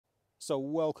So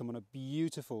welcome on a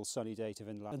beautiful sunny day to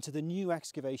Vindolanda and to the new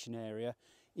excavation area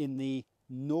in the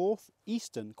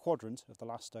northeastern quadrant of the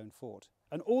last stone fort.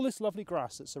 And all this lovely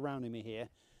grass that's surrounding me here,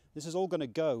 this is all going to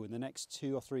go in the next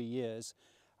 2 or 3 years.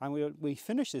 And we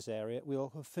finish this area,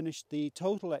 we'll have finished the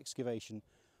total excavation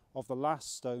of the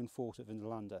last stone fort at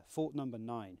Vindolanda, fort number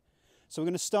 9. So we're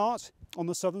going to start on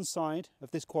the southern side of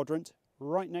this quadrant,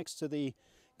 right next to the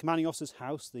commanding officer's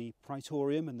house, the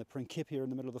praetorium and the principia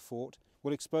in the middle of the fort.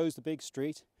 We'll expose the big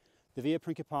street, the via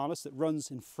principalis that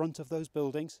runs in front of those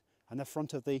buildings and the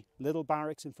front of the little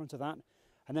barracks in front of that.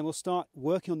 And then we'll start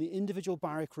working on the individual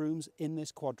barrack rooms in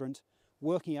this quadrant,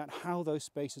 working out how those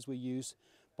spaces were used,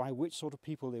 by which sort of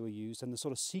people they were used, and the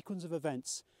sort of sequence of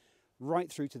events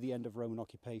right through to the end of Roman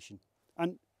occupation.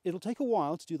 And it'll take a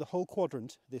while to do the whole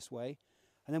quadrant this way,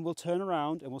 and then we'll turn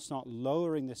around and we'll start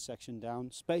lowering this section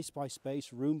down, space by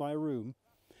space, room by room,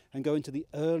 and go into the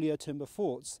earlier timber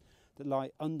forts that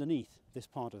lie underneath this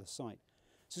part of the site.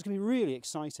 So it's going to be really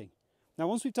exciting. Now,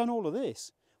 once we've done all of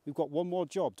this, we've got one more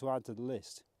job to add to the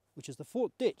list, which is the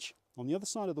fort ditch on the other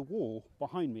side of the wall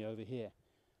behind me over here.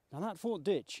 Now, that fort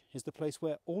ditch is the place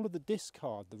where all of the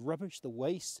discard, the rubbish, the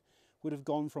waste, would have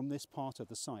gone from this part of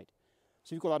the site.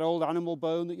 So you've got that old animal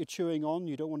bone that you're chewing on,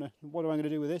 you don't want to, what am I going to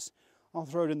do with this? I'll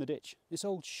throw it in the ditch. This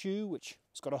old shoe, which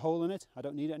has got a hole in it, I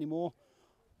don't need it anymore,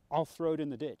 I'll throw it in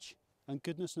the ditch. And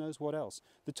goodness knows what else.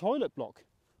 The toilet block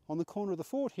on the corner of the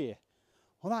fort here,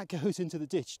 well, that goes into the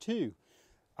ditch too.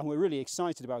 And we're really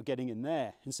excited about getting in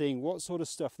there and seeing what sort of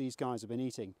stuff these guys have been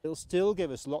eating. It'll still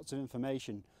give us lots of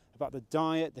information about the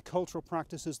diet, the cultural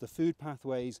practices, the food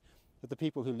pathways of the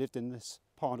people who lived in this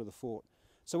part of the fort.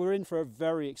 So we're in for a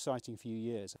very exciting few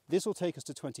years. This will take us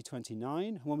to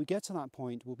 2029. When we get to that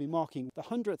point, we'll be marking the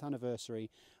 100th anniversary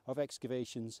of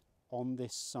excavations on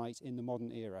this site in the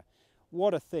modern era.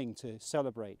 What a thing to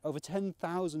celebrate. Over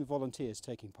 10,000 volunteers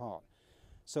taking part.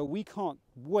 So we can't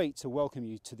wait to welcome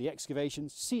you to the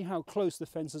excavations, see how close the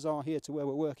fences are here to where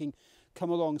we're working. Come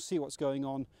along, see what's going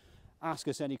on, ask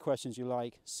us any questions you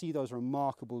like, see those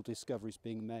remarkable discoveries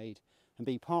being made and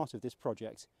be part of this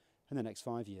project in the next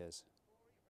 5 years.